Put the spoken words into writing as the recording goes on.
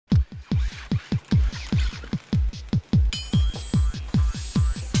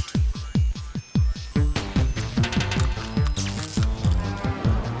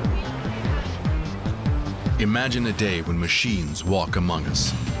Imagine a day when machines walk among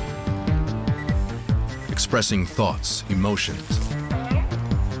us, expressing thoughts, emotions,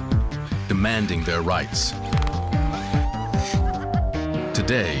 demanding their rights.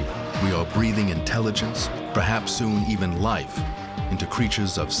 Today, we are breathing intelligence, perhaps soon even life, into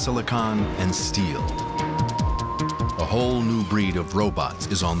creatures of silicon and steel. A whole new breed of robots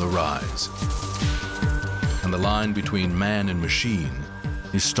is on the rise. And the line between man and machine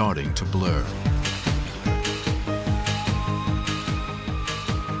is starting to blur.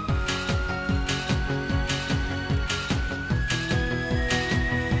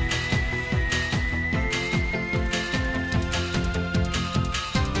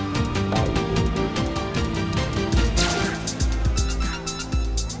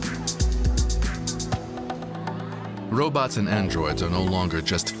 Robots and androids are no longer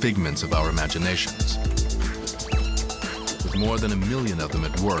just figments of our imaginations. With more than 1 million of them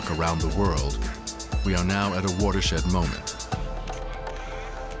at work around the world, we are now at a watershed moment.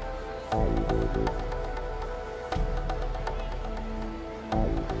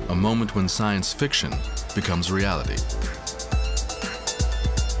 A moment when science fiction becomes reality.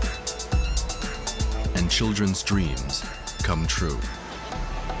 And children's dreams come true.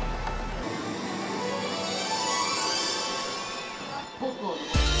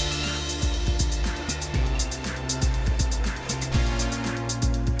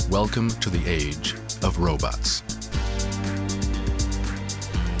 Welcome to the age of robots.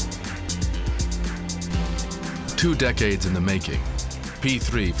 Two decades in the making,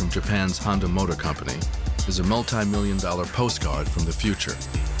 P3 from Japan's Honda Motor Company is a multi-million-dollar postcard from the future.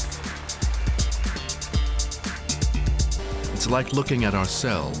 It's like looking at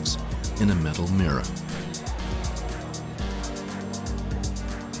ourselves in a metal mirror.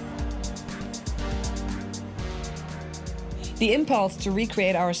 The impulse to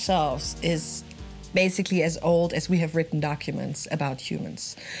recreate ourselves is basically as old as we have written documents about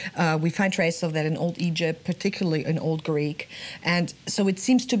humans. We find traces of that in Old Egypt, particularly in Old Greek. And so it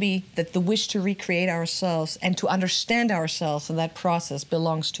seems to be that the wish to recreate ourselves and to understand ourselves in that process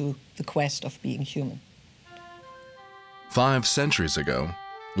belongs to the quest of being human. 5 centuries ago,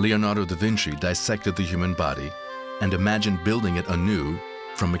 Leonardo da Vinci dissected the human body and imagined building it anew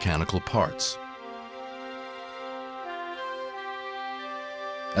from mechanical parts.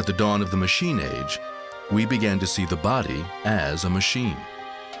 At the dawn of the machine age, we began to see the body as a machine.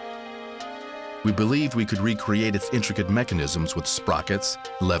 We believed we could recreate its intricate mechanisms with sprockets,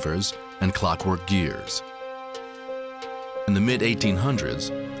 levers, and clockwork gears. In the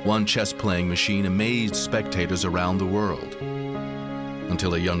mid-1800s, one chess-playing machine amazed spectators around the world,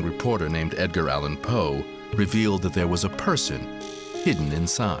 until a young reporter named Edgar Allan Poe revealed that there was a person hidden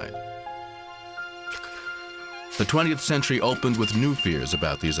inside. The 20th century opened with new fears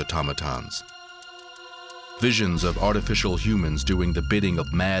about these automatons. Visions of artificial humans doing the bidding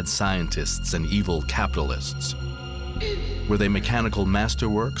of mad scientists and evil capitalists. Were they mechanical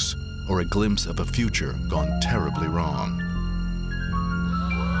masterworks or a glimpse of a future gone terribly wrong?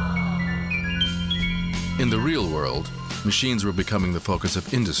 In the real world, machines were becoming the focus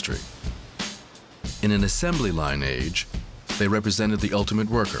of industry. In an assembly line age, they represented the ultimate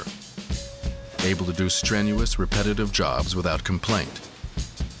worker, able to do strenuous, repetitive jobs without complaint.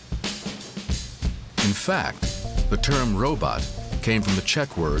 In fact, the term robot came from the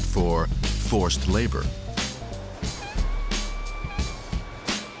Czech word for forced labor.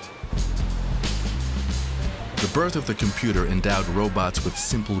 The birth of the computer endowed robots with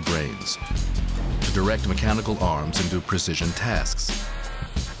simple brains to direct mechanical arms and do precision tasks.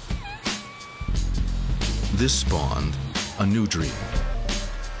 This spawned a new dream,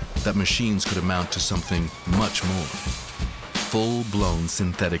 that machines could amount to something much more. Full-blown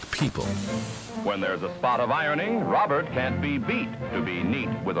synthetic people. When there's a spot of ironing, Robert can't be beat to be neat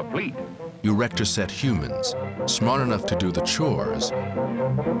with a pleat. Erector-set humans, smart enough to do the chores.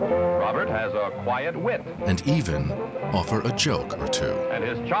 Robert has a quiet wit. And even offer a joke or two. And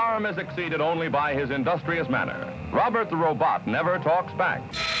his charm is exceeded only by his industrious manner. Robert the robot never talks back.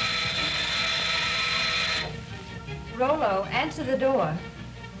 Rollo, answer the door.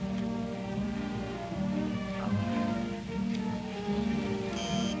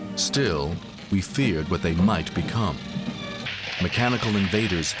 Still, we feared what they might become. Mechanical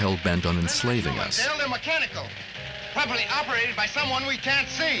invaders hell-bent on enslaving us. They're mechanical, probably operated by someone we can't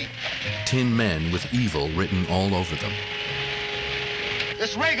see. Tin men with evil written all over them.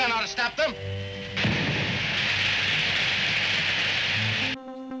 This ray gun ought to stop them.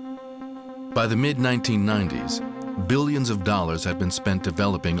 By the mid-1990s, billions of dollars had been spent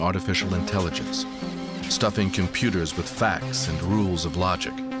developing artificial intelligence, stuffing computers with facts and rules of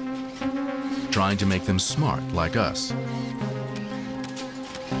logic. trying to make them smart like us.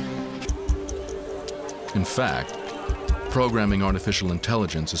 In fact, programming artificial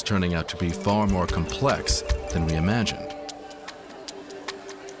intelligence is turning out to be far more complex than we imagined.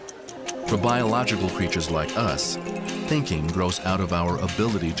 For biological creatures like us, thinking grows out of our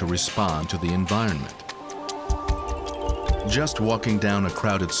ability to respond to the environment. Just walking down a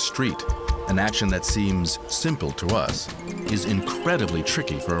crowded street, an action that seems simple to us, is incredibly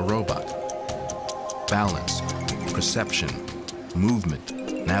tricky for a robot. Balance, perception, movement,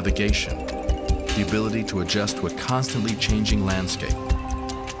 navigation, the ability to adjust to a constantly changing landscape,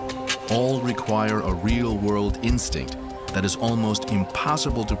 all require a real-world instinct that is almost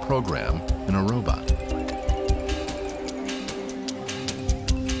impossible to program in a robot.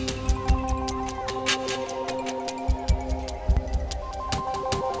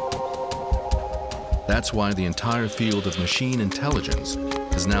 That's why the entire field of machine intelligence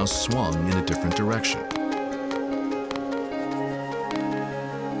has now swung in a different direction.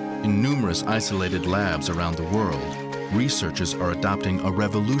 In numerous isolated labs around the world, researchers are adopting a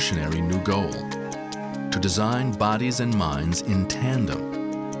revolutionary new goal: to design bodies and minds in tandem.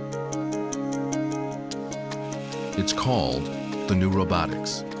 It's called the new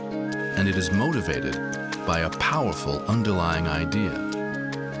robotics, and it is motivated by a powerful underlying idea.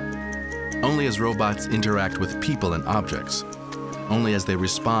 Only as robots interact with people and objects, only as they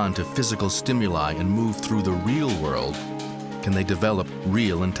respond to physical stimuli and move through the real world, can they develop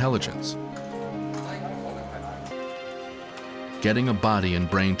real intelligence. Getting a body and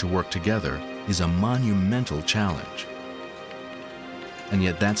brain to work together is a monumental challenge. And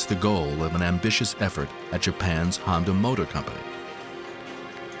yet that's the goal of an ambitious effort at Japan's Honda Motor Company.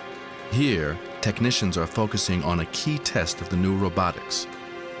 Here, technicians are focusing on a key test of the new robotics: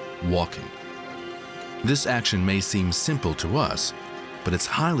 walking. This action may seem simple to us, but it's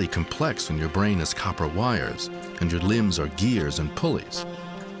highly complex when your brain is copper wires and your limbs are gears and pulleys.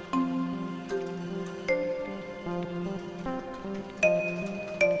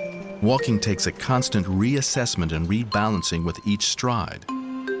 Walking takes a constant reassessment and rebalancing with each stride.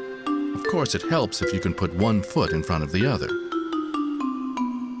 Of course, it helps if you can put one foot in front of the other.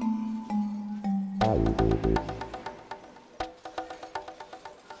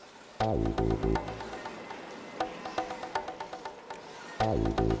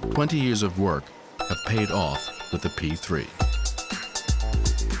 "20 years of work have paid off with the P3.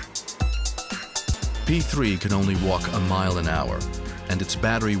 P3 can only walk a mile an hour, and its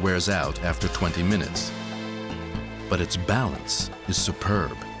battery wears out after 20 minutes. But its balance is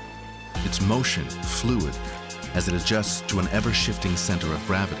superb. Its motion fluid as it adjusts to an ever-shifting center of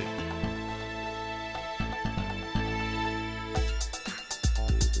gravity.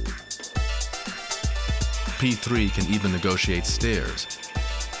 P3 can even negotiate stairs,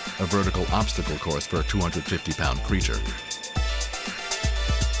 a vertical obstacle course for a 250-pound creature.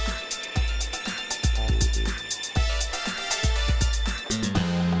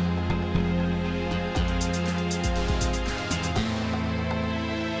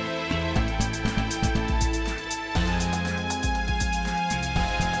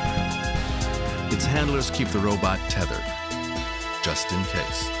 Its handlers keep the robot tethered, just in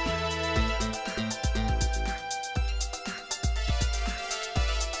case.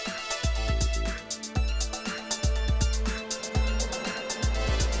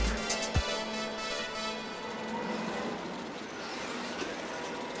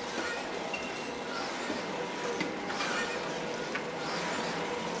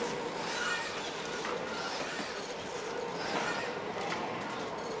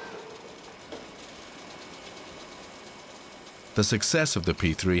 The success of the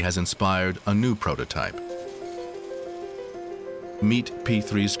P3 has inspired a new prototype. Meet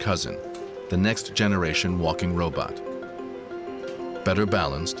P3's cousin, the next generation walking robot. Better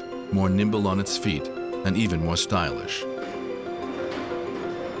balanced, more nimble on its feet, and even more stylish.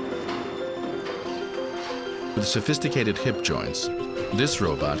 With sophisticated hip joints, this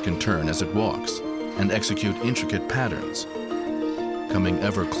robot can turn as it walks and execute intricate patterns, coming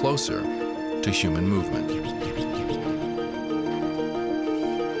ever closer to human movement.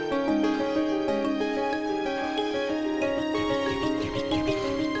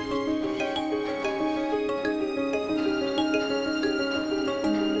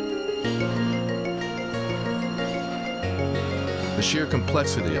 The sheer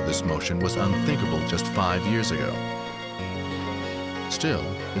complexity of this motion was unthinkable just 5 years ago. Still,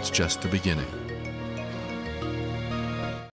 it's just the beginning.